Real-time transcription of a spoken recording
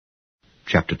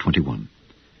chapter 21.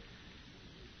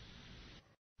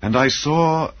 And I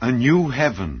saw a new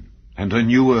heaven and a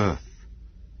new earth,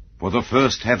 for the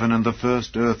first heaven and the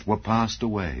first earth were passed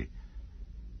away,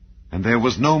 and there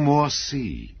was no more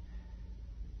sea.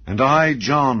 And I,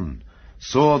 John,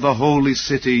 saw the holy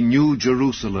city, New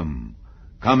Jerusalem,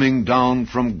 coming down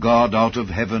from God out of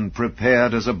heaven,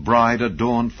 prepared as a bride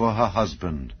adorned for her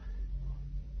husband.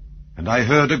 And I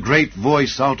heard a great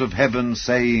voice out of heaven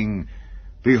saying,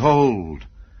 Behold,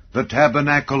 the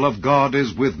tabernacle of God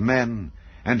is with men,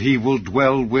 and he will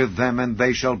dwell with them, and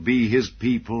they shall be his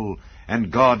people,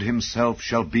 and God himself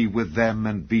shall be with them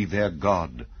and be their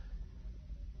God.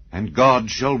 And God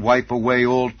shall wipe away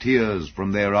all tears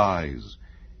from their eyes,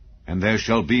 and there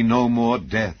shall be no more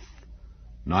death,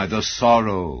 neither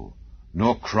sorrow,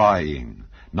 nor crying,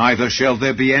 neither shall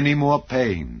there be any more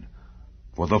pain,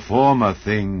 for the former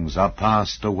things are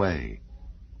passed away.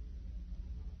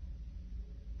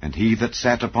 And he that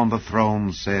sat upon the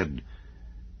throne said,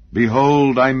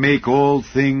 Behold, I make all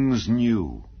things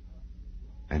new.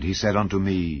 And he said unto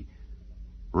me,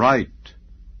 Write,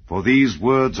 for these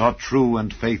words are true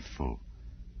and faithful.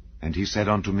 And he said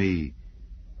unto me,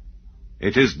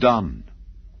 It is done.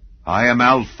 I am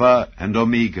Alpha and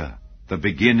Omega, the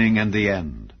beginning and the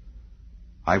end.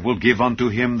 I will give unto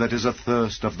him that is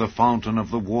athirst of the fountain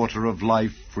of the water of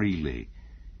life freely.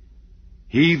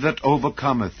 He that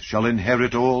overcometh shall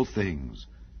inherit all things,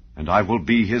 and I will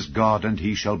be his God, and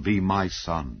he shall be my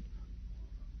son.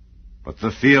 But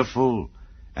the fearful,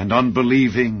 and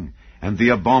unbelieving, and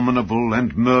the abominable,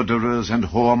 and murderers, and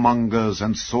whoremongers,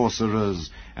 and sorcerers,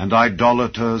 and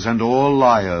idolaters, and all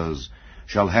liars,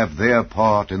 shall have their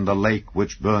part in the lake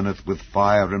which burneth with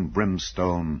fire and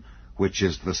brimstone, which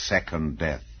is the second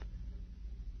death.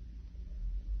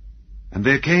 And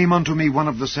there came unto me one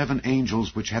of the 7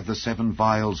 angels which had the 7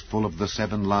 vials full of the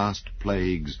 7 last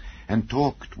plagues, and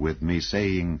talked with me,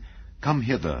 saying, Come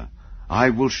hither, I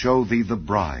will show thee the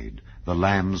bride, the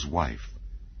Lamb's wife.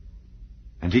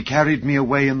 And he carried me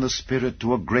away in the Spirit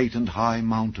to a great and high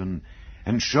mountain,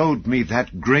 and showed me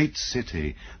that great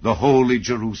city, the holy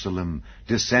Jerusalem,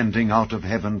 descending out of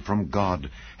heaven from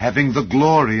God, having the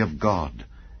glory of God.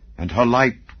 And her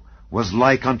light was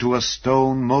like unto a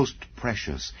stone most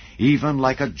precious, even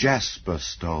like a jasper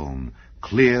stone,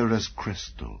 clear as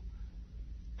crystal.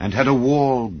 And had a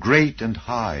wall great and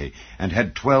high, and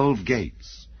had 12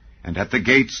 gates, and at the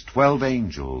gates 12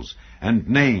 angels, and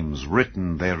names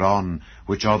written thereon,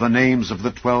 which are the names of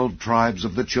the 12 tribes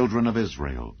of the children of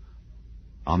Israel.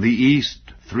 On the east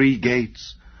 3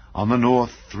 gates, on the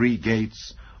north 3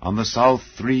 gates, on the south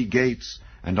 3 gates,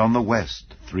 and on the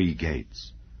west 3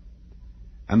 gates.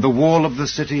 And the wall of the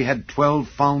city had 12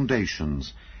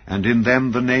 foundations, and in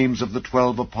them the names of the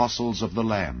 12 apostles of the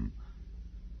Lamb.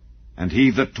 And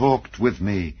he that talked with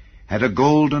me had a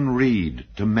golden reed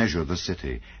to measure the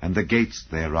city, and the gates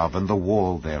thereof, and the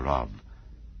wall thereof.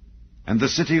 And the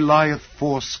city lieth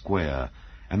foursquare,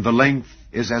 and the length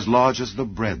is as large as the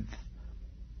breadth.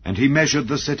 And he measured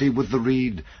the city with the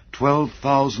reed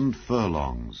 12,000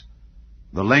 furlongs.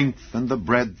 The length and the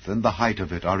breadth and the height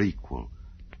of it are equal.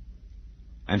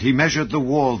 And he measured the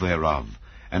wall thereof,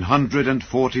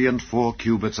 144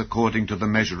 cubits according to the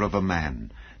measure of a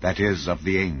man, that is, of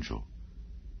the angel.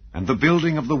 And the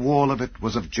building of the wall of it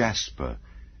was of jasper,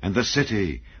 and the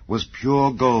city was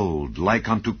pure gold, like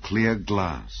unto clear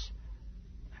glass.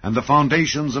 And the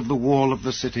foundations of the wall of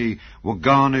the city were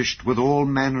garnished with all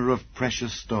manner of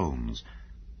precious stones.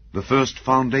 The first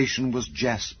foundation was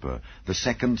jasper, the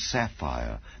second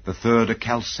sapphire, the third a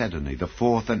chalcedony, the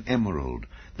fourth an emerald,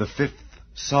 the fifth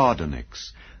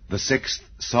sardonyx, the 6th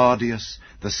sardius,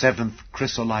 the 7th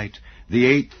chrysolite, the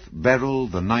 8th beryl,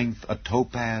 the 9th a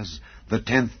topaz, the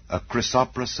 10th a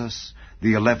chrysoprasus,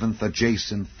 the 11th a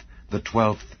jacinth, the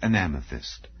 12th an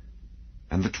amethyst.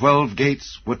 And the 12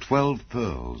 gates were 12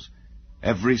 pearls.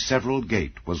 Every several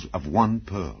gate was of 1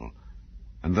 pearl.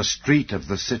 And the street of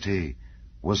the city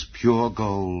was pure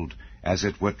gold, as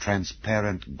it were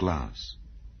transparent glass.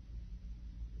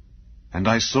 And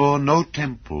I saw no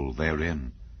temple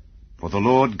therein, for the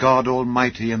Lord God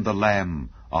Almighty and the Lamb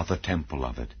are the temple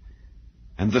of it.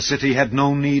 And the city had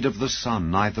no need of the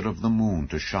sun, neither of the moon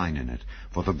to shine in it,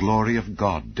 for the glory of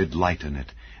God did lighten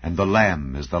it, and the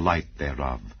Lamb is the light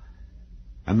thereof.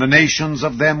 And the nations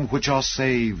of them which are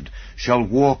saved shall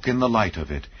walk in the light of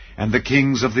it, and the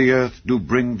kings of the earth do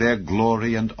bring their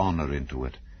glory and honor into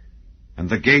it. And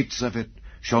the gates of it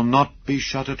shall not be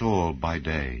shut at all by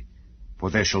day, for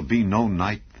there shall be no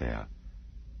night there.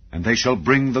 And they shall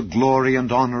bring the glory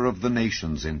and honor of the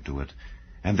nations into it,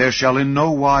 and there shall in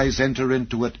no wise enter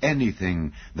into it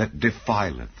anything that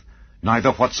defileth,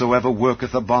 neither whatsoever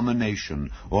worketh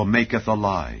abomination, or maketh a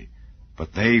lie,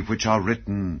 but they which are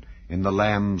written in the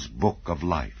Lamb's book of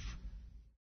life.